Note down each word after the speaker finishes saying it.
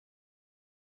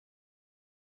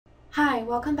Hi,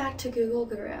 welcome back to Google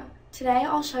Guru. Today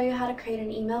I'll show you how to create an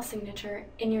email signature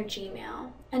in your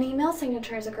Gmail. An email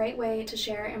signature is a great way to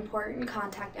share important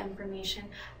contact information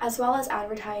as well as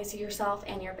advertise yourself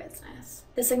and your business.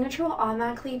 The signature will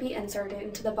automatically be inserted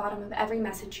into the bottom of every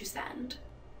message you send.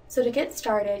 So to get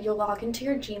started, you'll log into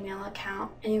your Gmail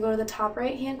account and you go to the top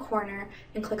right hand corner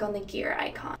and click on the gear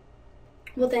icon.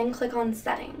 We'll then click on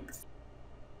Settings.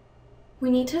 We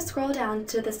need to scroll down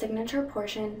to the signature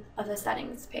portion of the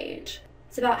settings page.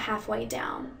 It's about halfway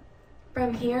down.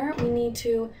 From here, we need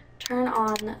to turn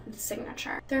on the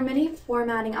signature. There are many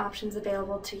formatting options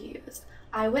available to use.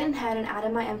 I went ahead and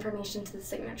added my information to the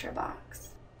signature box.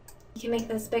 You can make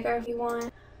this bigger if you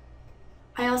want.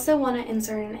 I also want to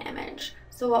insert an image.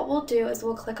 So what we'll do is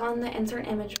we'll click on the Insert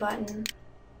Image button.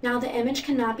 Now the image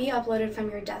cannot be uploaded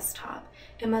from your desktop.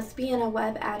 It must be in a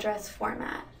web address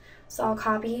format. So I'll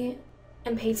copy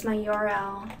and paste my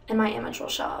URL and my image will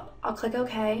show up. I'll click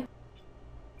OK.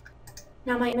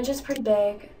 Now my image is pretty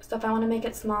big, so if I want to make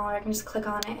it smaller, I can just click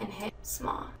on it and hit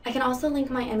small. I can also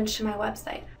link my image to my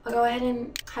website. I'll go ahead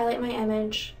and highlight my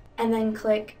image and then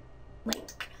click link.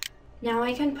 Now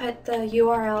I can put the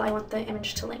URL I want the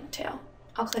image to link to.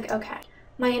 I'll click OK.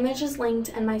 My image is linked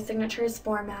and my signature is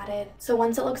formatted, so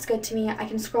once it looks good to me, I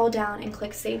can scroll down and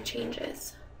click Save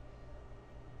Changes.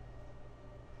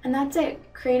 And that's it.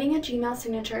 Creating a Gmail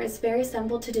signature is very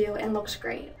simple to do and looks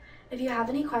great. If you have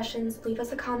any questions, leave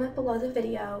us a comment below the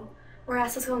video or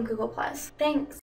ask us on Google+. Thanks!